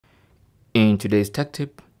In today's tech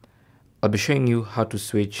tip, I'll be showing you how to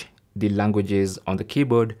switch the languages on the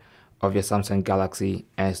keyboard of your Samsung Galaxy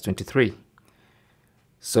S23.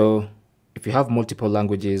 So if you have multiple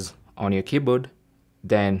languages on your keyboard,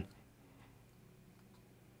 then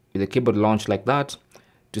with the keyboard launched like that,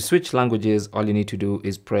 to switch languages, all you need to do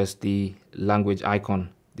is press the language icon,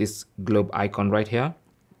 this globe icon right here.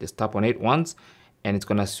 Just tap on it once and it's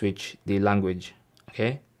gonna switch the language,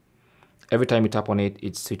 okay? Every time you tap on it,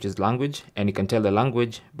 it switches language, and you can tell the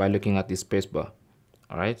language by looking at the spacebar.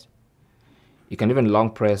 All right. You can even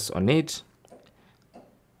long press on it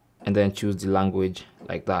and then choose the language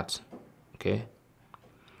like that. Okay.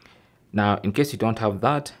 Now, in case you don't have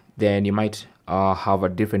that, then you might have a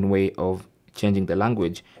different way of changing the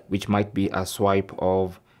language, which might be a swipe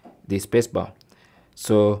of the spacebar.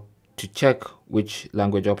 So to check which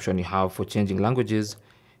language option you have for changing languages,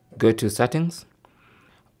 go to Settings.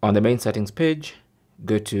 On the main settings page,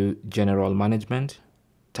 go to General Management,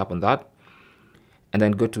 tap on that, and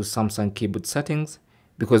then go to Samsung Keyboard Settings,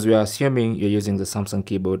 because we are assuming you're using the Samsung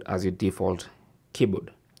keyboard as your default keyboard,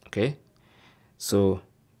 okay? So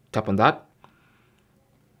tap on that,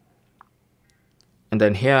 and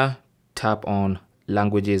then here, tap on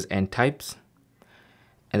Languages and Types,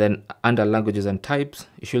 and then under Languages and Types,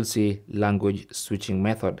 you should see Language Switching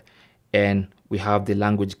Method, and we have the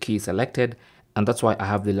language key selected, and that's why I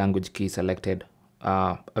have the language key selected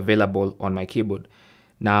available on my keyboard.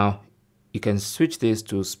 Now you can switch this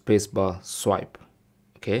to spacebar swipe,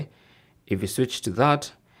 okay? If you switch to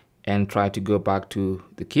that and try to go back to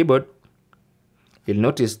the keyboard, you'll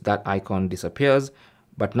notice that icon disappears,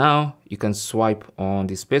 but now you can swipe on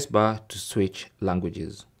the spacebar to switch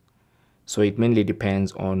languages. So it mainly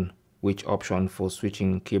depends on which option for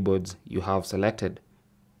switching keyboards you have selected,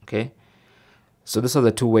 okay? So these are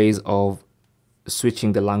the two ways of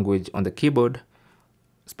switching the language on the keyboard,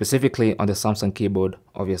 specifically on the Samsung keyboard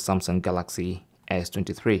of your Samsung Galaxy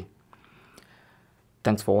S23.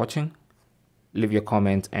 Thanks for watching. Leave your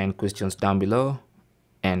comments and questions down below,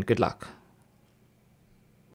 and good luck.